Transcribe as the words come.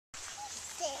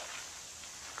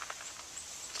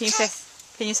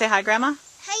Can you say hi, Grandma?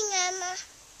 Hi, Mama.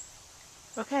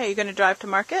 Okay, you gonna drive to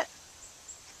market?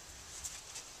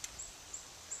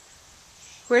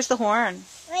 Where's the horn?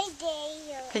 Right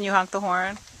there. Can you honk the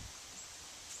horn?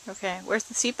 Okay, where's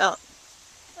the seatbelt?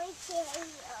 Right there.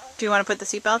 Do you want to put the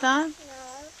seatbelt on?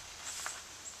 No.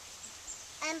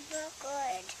 I'm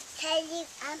backward. Teddy,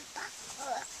 I'm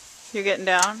backward. You're getting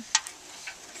down?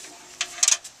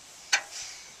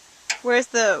 Where's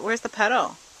the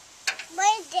pedal?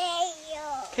 Right there.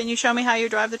 Can you show me how you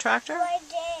drive the tractor? Right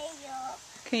there.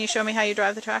 Can you show me how you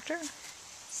drive the tractor?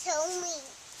 Show me.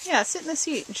 Yeah, sit in the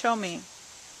seat and show me.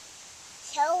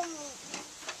 Show me.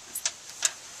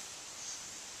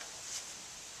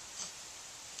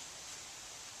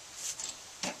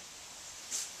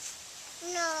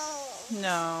 No.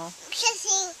 No.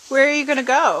 Kissing. Where are you gonna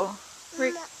go?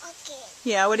 Okay.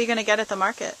 Yeah, what are you gonna get at the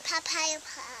market? Papaya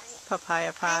pie.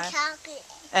 Papaya pie. And chocolate.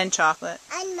 And chocolate.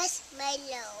 And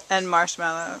marshmallow. And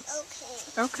marshmallows.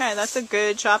 Okay. Okay, that's a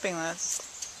good shopping list.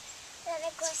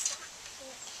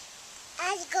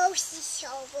 And grocery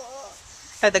store.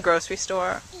 At the grocery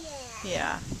store? Yeah.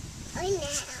 Yeah. I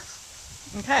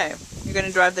know. Okay. You're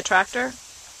gonna drive the tractor?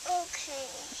 Okay.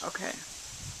 Okay.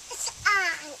 It's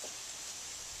on.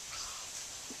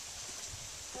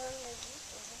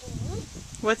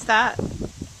 What's that?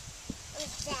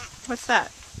 What's that? What's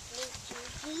that?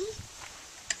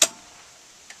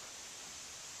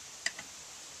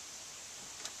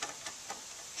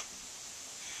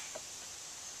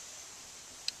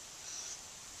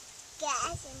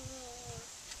 Gasoline.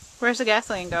 Where's the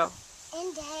gasoline go?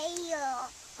 In there.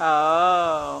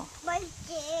 Oh. Right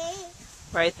there.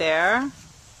 Right there?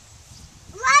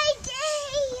 Right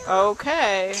there.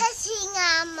 Okay. Kissing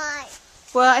Mama.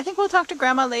 Well, I think we'll talk to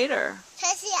Grandma later.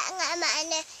 Kissing Mama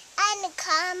and the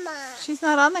camera. She's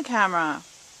not on the camera.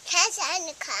 Kissing on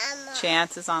the camera.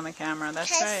 Chance is on the camera.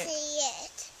 That's right. Kissing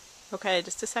it. Okay,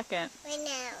 just a second. Right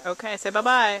now. Okay, say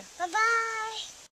bye-bye. Bye-bye.